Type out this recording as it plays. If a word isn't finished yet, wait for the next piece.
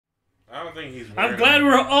I don't think he's. I'm glad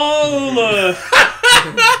we're all.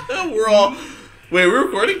 We're all. Wait, we're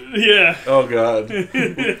recording? Yeah. Oh god.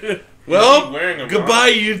 Well,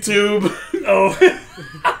 goodbye YouTube. Oh. Is he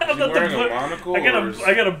wearing a monocle? I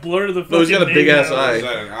gotta blur the. No, he's got a big ass eye. Is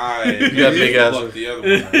that an eye? He's got a big ass. The other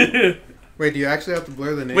one. Wait, do you actually have to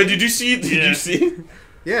blur the name? Wait, did you see? Did you see?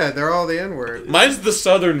 Yeah, they're all the N-word. Mine's the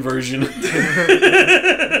southern version.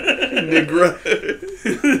 Negra.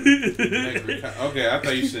 Okay, I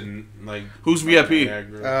thought you said like. Who's VIP?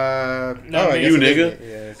 No, you nigga.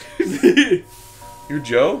 Yeah. You're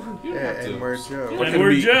Joe. Yeah, N-word Joe.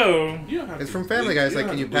 N-word Joe. It's from Family Guy. It's like,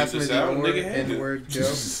 can you pass me the N-word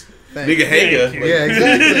Joe? Nigga Haga. Yeah,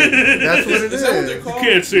 exactly. That's what it is. You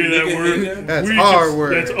can't say that word. That's our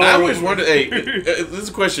word. That's I always wondered. Hey, this is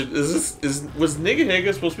a question. Was Nigga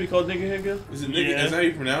Haga supposed to be called Nigga Haga? Is it Nigga? Yeah. Is that how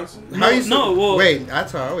you pronounce it? Well, wait,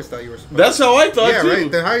 that's how I always thought you were supposed to. That's how I thought too. Yeah, right.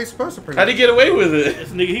 Then how are you supposed to pronounce it? How'd he get away with it?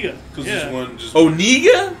 It's Nigga Higa. Oh,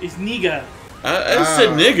 Niga? It's Niga. I said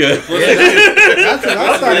nigga. Yeah, that's what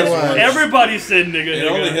I thought it was. Everybody said nigga. It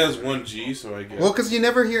only has one G, so I guess. Well, because you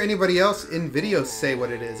never hear anybody else in videos say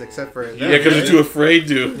what it is, except for yeah, because they're too afraid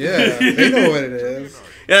to. Yeah, they know what it is.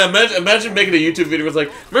 Yeah, imagine making a YouTube video. It's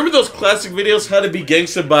like, remember those classic videos, How to Be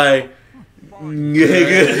Gangsta by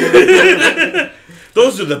nigga?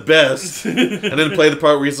 Those are the best. And then play the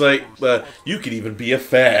part where he's like, you could even be a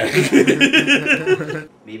fag.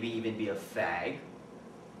 Maybe even be a fag.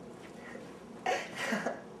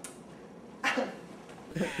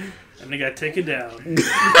 And they got taken down.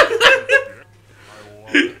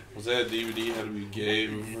 Was that a DVD? How to be gay?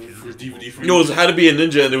 For DVD for No, it was How to Be a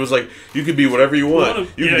Ninja, and it was like, you could be whatever you want.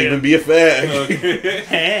 You could even be a fag.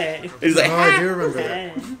 Hey. He's like, I do remember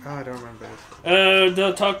that. Oh, I don't remember this.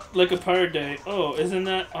 They'll talk like a pirate day. Oh, isn't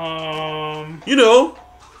that you know,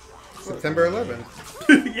 September 11th.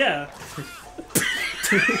 Yeah.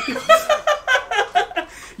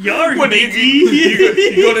 Yarg, when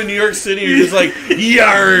you go to New York City, you're just like,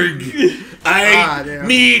 yarg. I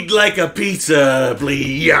need like a pizza,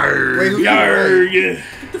 please. Yarg. Wait, who yarg.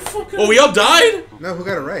 Oh, we all died? No, who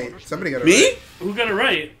got it right? Somebody got it Me? right. Who got it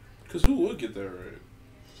right? Because who would get that right?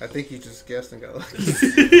 I think you just guessed and got lucky.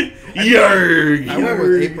 Yarg. I went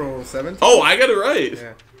with April 7th. Oh, I got it right.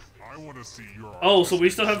 Yeah. Oh, so we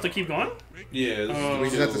still have to keep going? Yeah. We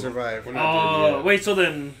just have to survive. Oh, wait, so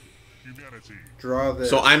then... Draw this.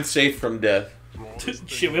 So I'm safe from death.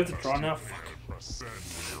 Shit, we have to draw now? Fuck.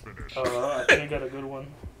 I think I got a good one.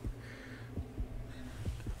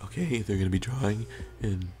 Okay, they're gonna be drawing,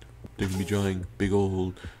 and they're gonna be drawing big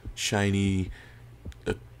old, shiny,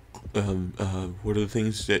 what are the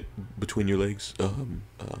things that between your legs?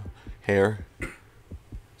 Hair.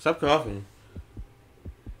 Stop coughing.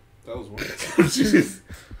 That was one.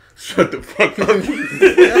 Shut the fuck up.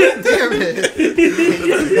 Damn it.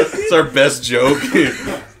 It's our best joke.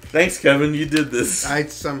 Thanks, Kevin. You did this. I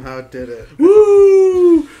somehow did it.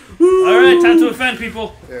 Woo! Woo! Alright, time to offend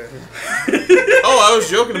people. Yeah. Oh, I was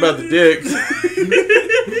joking about the dicks.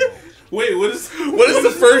 Wait, what is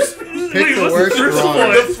the first? Pick the worst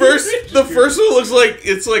drawing. The first one looks like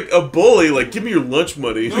it's like a bully. Like, give me your lunch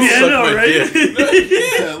money. Yeah, I know, right?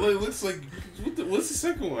 Yeah, it looks like. What's the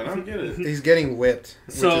second one? I don't get it. He's getting whipped.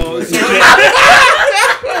 So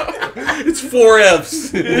it's 4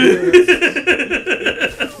 Fs.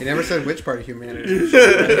 He never said which part of humanity.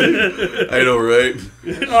 I know, right?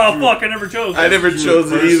 Oh, fuck, I never chose it. I never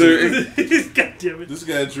chose it either. God damn it. This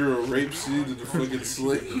guy drew a rape scene to the fucking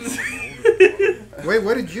slave. Wait,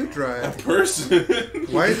 what did you draw? A person.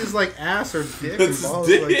 Why is this like ass or dick? And balls?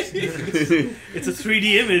 Dick. Like... It's a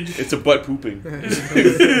 3D image. It's a butt pooping. Wait, why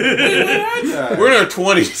did I die? We're in our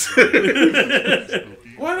 20s.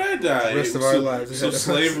 Why did I die? Rest of our lives. So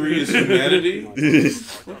slavery is humanity?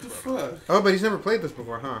 What the fuck? Oh, but he's never played this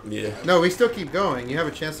before, huh? Yeah. No, we still keep going. You have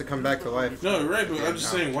a chance to come back to life. No, right, but I'm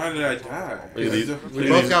just saying, why did I die? Look at these. We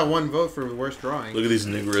both got one vote for worst drawing. Look at these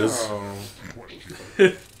niggas. Oh.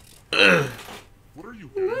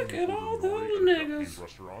 Look at all those niggas.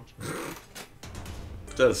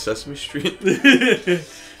 Is that a Sesame Street?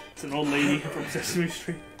 It's an old lady from Sesame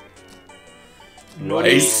Street.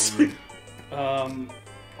 Nice. I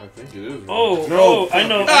think it is. Oh, no, oh, I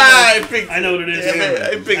know. I know what it is. Damn it,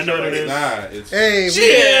 I picked I know what it is. Nah, it's. Hey,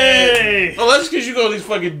 Shit! Oh, that's because you go to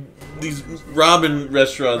these ramen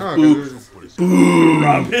restaurants. Oh, Boo. Boo.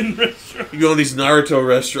 Ramen restaurant. You go to these Naruto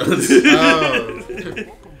restaurants. Oh.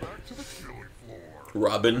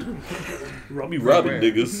 Robin. Robin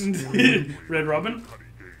niggas. Red Robin?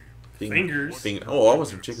 Fingers. Oh, I want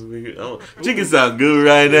some chicken fingers. Chicken sound good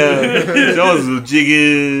right now. I want some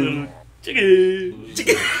chicken. Chicken. Isn't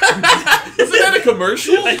that a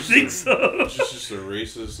commercial? I think so. It's just a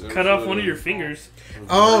racist. Cut off one of your fingers.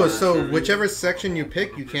 Oh, so whichever section you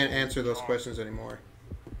pick, you can't answer those questions anymore.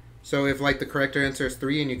 So if like the correct answer is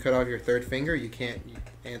 3 and you cut off your third finger, you can't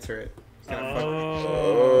answer it.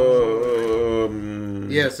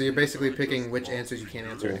 Yeah, so you're basically picking which answers you can't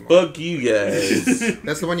answer anymore. Fuck you guys.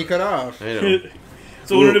 That's the one you cut off. I know.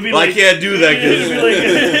 So would it be like? I can't do that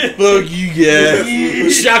because fuck you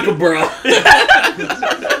guys. Shaka bro.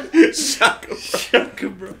 Shaka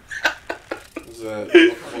bro. Is that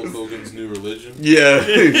Hulk Hogan's new religion? Yeah.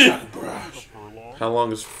 Shaka bro. How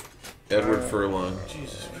long is Edward Furlong?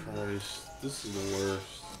 Jesus Christ, this is the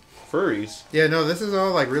worst. Furries. Yeah, no, this is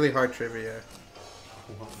all like really hard trivia.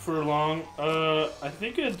 Furlong. I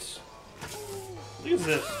think it's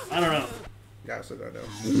this. I don't know. Yeah, I also don't know.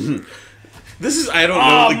 This is I don't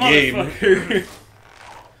know the game.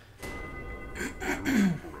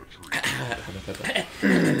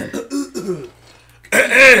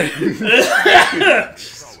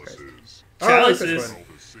 Chalices.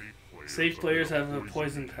 Safe players have a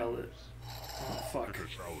poison pellet. Oh fuck.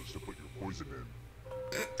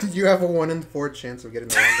 You have a 1 in 4 chance of getting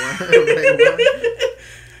the wrong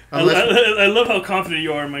one. I love how confident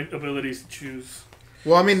you are in my abilities to choose.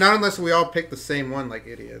 Well, I mean, not unless we all pick the same one like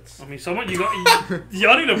idiots. I mean,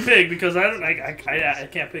 y'all need to pick because I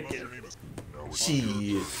can't pick yet.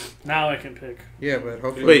 Shit. Now I can pick. Yeah, but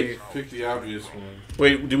hopefully. Wait. Pick the obvious one.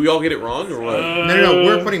 Wait, did we all get it wrong or what? No,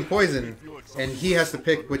 we're putting poison, and he has to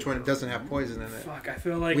pick which one doesn't have poison in it. Fuck, I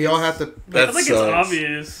feel like we all have to. I feel like it's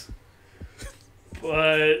obvious,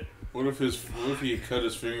 but what if he cut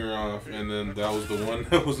his finger off and then that was the one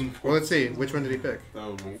that was important? Well, let's see. Which one did he pick? That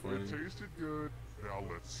would be funny. Tasted good. Now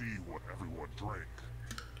let's see what everyone drank.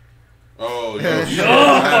 Oh, oh, yeah.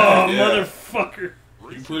 motherfucker! I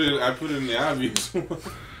put it in the obvious one.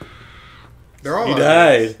 They're all. He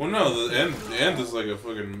died. Well, no, the end is like a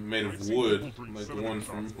fucking made of wood, like the one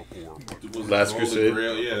from Last Crusade.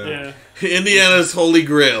 Grail? Yeah. Indiana's Holy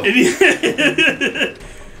Grail. You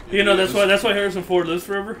know that's why Harrison Ford lives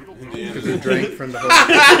forever. Because he drank from the whole.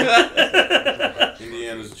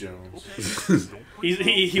 Indiana's Jones.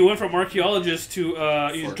 He went from archaeologist to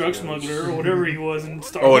drug smuggler or whatever he was in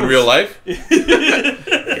Star Wars. Oh, in real life? Yeah,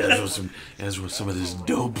 that's what some of this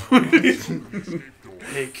dope.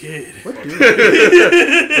 Hey kid. What do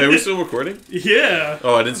Wait, are we still recording? Yeah.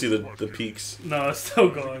 Oh, I didn't see the peaks. No, it's still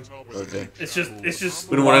going. Okay. It's just.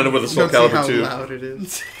 We don't want to end up with a Soul Calibur 2. Loud it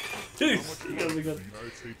is. Dude, you gotta be good.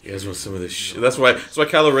 You guys want some of this shit? That's why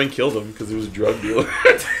Kylo Ren killed him, because he was a drug dealer.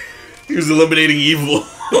 He was eliminating evil.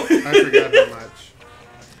 I forgot how much.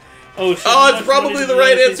 Oh, shit, oh, it's probably the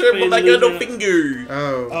right answer, but I got no finger.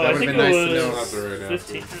 Oh, that I would have think been nice to it know. Not the right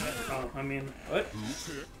answer. 15. Oh, I mean, what?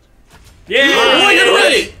 Yeah! Oh, I got it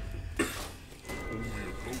right!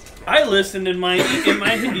 I listened in my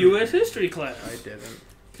U.S. history class. I didn't.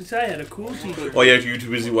 Because I had a cool teacher. Oh yeah, you're too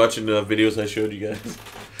busy watching videos I showed you guys.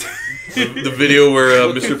 the video where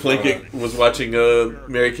Mr. Plinkett was watching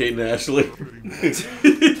Mary-Kate and Ashley.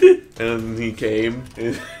 And he came.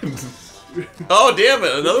 Oh damn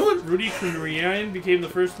it! Another one. Rudy Kunrian became the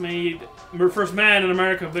first man in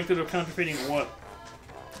America convicted of counterfeiting what?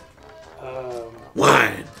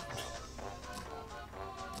 Wine.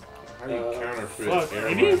 How do you counterfeit? Fuck,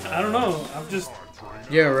 maybe? I don't know. I'm just.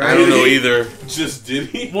 Yeah, right. I don't know either. Just did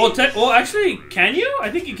he? Well, actually, can you? I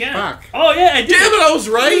think you can. Fuck. Oh yeah, I did. Damn it! I was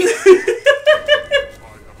right.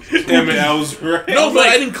 Damn it, I was right. No, but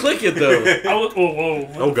I didn't click it though. Whoa.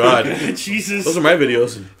 Oh god. Jesus. Those are my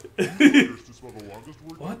videos.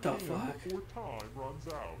 What the fuck?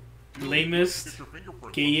 Lamest,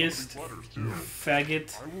 gayest,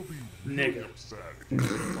 faggot, nigga.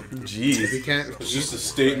 Jeez. You can't. It's just a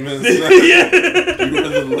statement. You are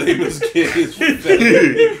the lamest kids.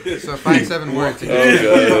 So find 7 words.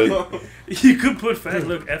 Oh god. You could put fag.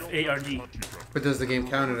 Look, F-A-R-D. But does the game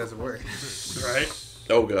count it as a word? Right.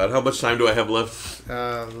 Oh god. How much time do I have left?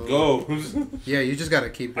 Go. Yeah, you just gotta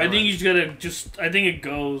keep going. I think you just gotta I think it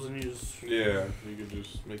goes and you just. Yeah, you can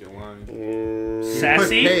just make it line.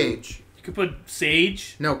 Sassy. Put page. You could put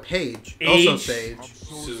sage. No, page. Age. Also sage.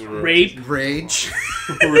 Rape. Rage.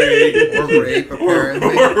 Rape. Or rape,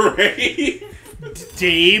 apparently. Or rape.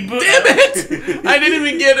 Dabe. Damn it! I didn't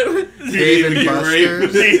even get it. David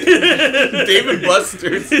Busters. David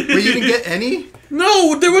Busters. But you didn't get any?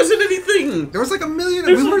 No, there wasn't anything. There was like a million.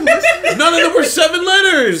 We were listening. None of them were 7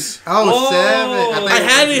 letters. Oh, 7. I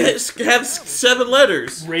had to have 7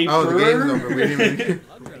 letters. Raper. Oh, the game's over. We didn't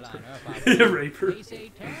even... Raper.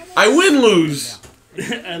 I win, lose.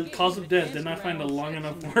 And cause of death. Did not find a long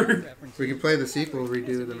enough word. We can play the sequel,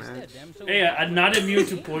 redo the match. Hey, I'm not immune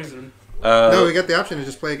to poison. No, we got the option to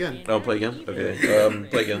just play again. Oh, play again? Okay.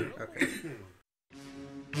 Play again. Okay.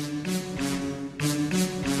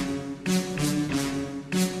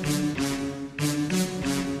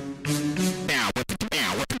 Now,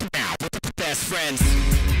 with the best friends.